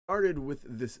started with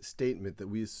this statement that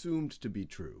we assumed to be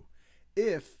true.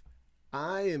 If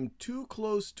I am too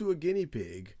close to a guinea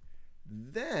pig,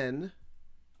 then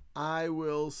I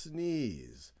will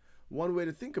sneeze. One way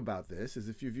to think about this is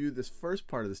if you view this first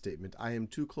part of the statement, I am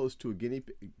too close to a guinea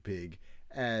pig,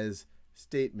 as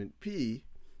statement P,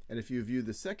 and if you view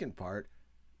the second part,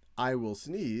 I will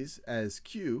sneeze, as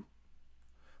Q,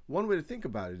 one way to think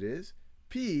about it is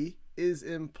P is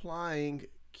implying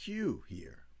Q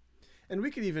here. And we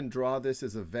could even draw this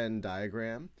as a Venn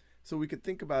diagram. So we could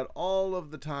think about all of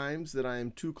the times that I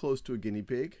am too close to a guinea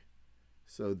pig.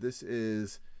 So this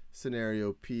is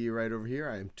scenario P right over here.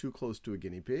 I am too close to a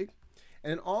guinea pig.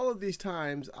 And in all of these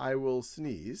times, I will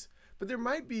sneeze. But there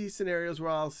might be scenarios where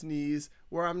I'll sneeze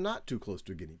where I'm not too close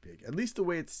to a guinea pig, at least the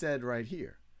way it's said right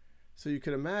here. So you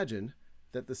can imagine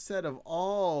that the set of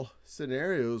all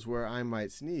scenarios where I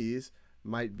might sneeze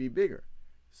might be bigger.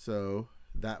 So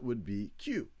that would be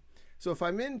Q. So if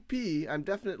I'm in P, I'm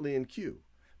definitely in Q.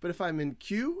 But if I'm in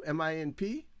Q, am I in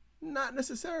P? Not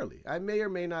necessarily. I may or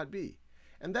may not be.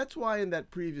 And that's why in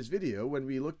that previous video, when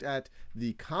we looked at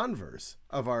the converse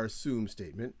of our assume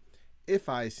statement, if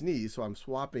I sneeze, so I'm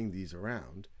swapping these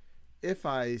around, if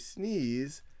I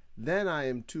sneeze, then I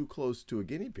am too close to a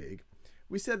guinea pig,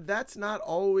 we said that's not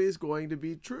always going to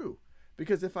be true.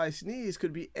 Because if I sneeze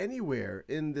could be anywhere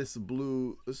in this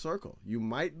blue circle. You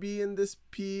might be in this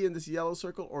P in this yellow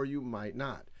circle, or you might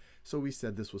not. So we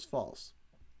said this was false.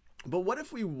 But what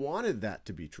if we wanted that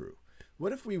to be true?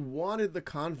 What if we wanted the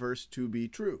converse to be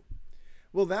true?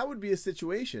 Well, that would be a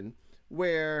situation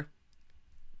where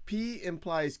P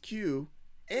implies Q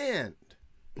and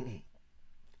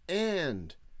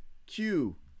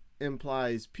Q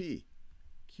implies P.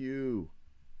 Q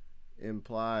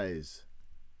implies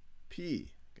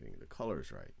P, getting the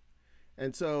colors right.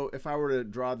 And so if I were to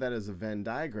draw that as a Venn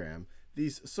diagram,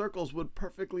 these circles would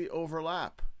perfectly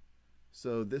overlap.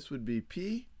 So this would be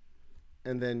P,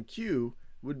 and then Q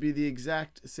would be the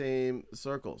exact same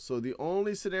circle. So the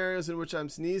only scenarios in which I'm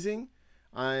sneezing,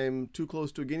 I'm too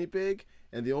close to a guinea pig,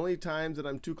 and the only times that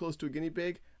I'm too close to a guinea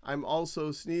pig, I'm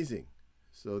also sneezing.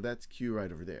 So that's Q right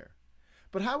over there.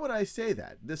 But how would I say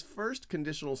that? This first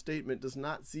conditional statement does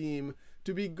not seem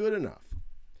to be good enough.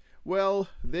 Well,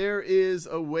 there is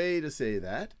a way to say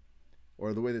that,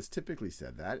 or the way that's typically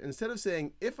said that. Instead of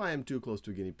saying, if I am too close to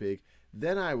a guinea pig,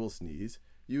 then I will sneeze,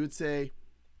 you would say,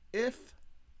 if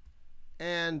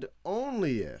and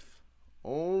only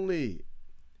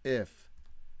if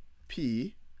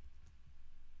P,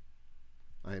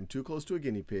 I am too close to a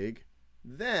guinea pig,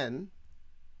 then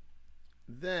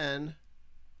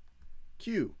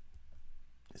Q.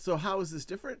 So how is this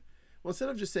different? Well, instead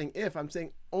of just saying if, I'm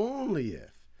saying only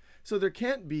if. So there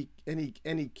can't be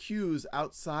any Q's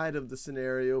outside of the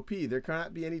scenario P. There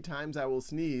cannot be any times I will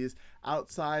sneeze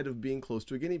outside of being close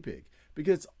to a guinea pig.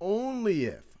 Because it's only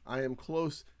if I am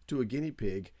close to a guinea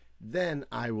pig, then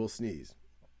I will sneeze.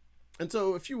 And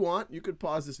so if you want, you could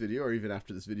pause this video, or even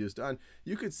after this video is done,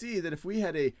 you could see that if we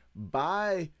had a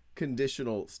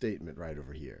biconditional statement right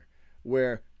over here,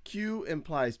 where Q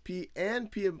implies P and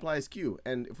P implies Q,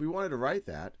 and if we wanted to write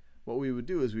that, what we would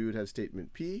do is we would have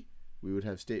statement P, we would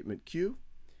have statement Q,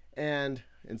 and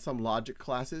in some logic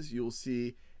classes, you'll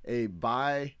see a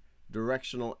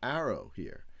bidirectional arrow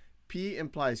here. P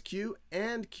implies Q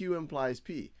and Q implies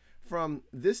P. From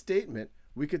this statement,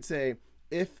 we could say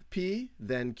if P,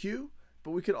 then Q,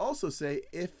 but we could also say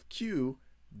if Q,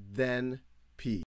 then P.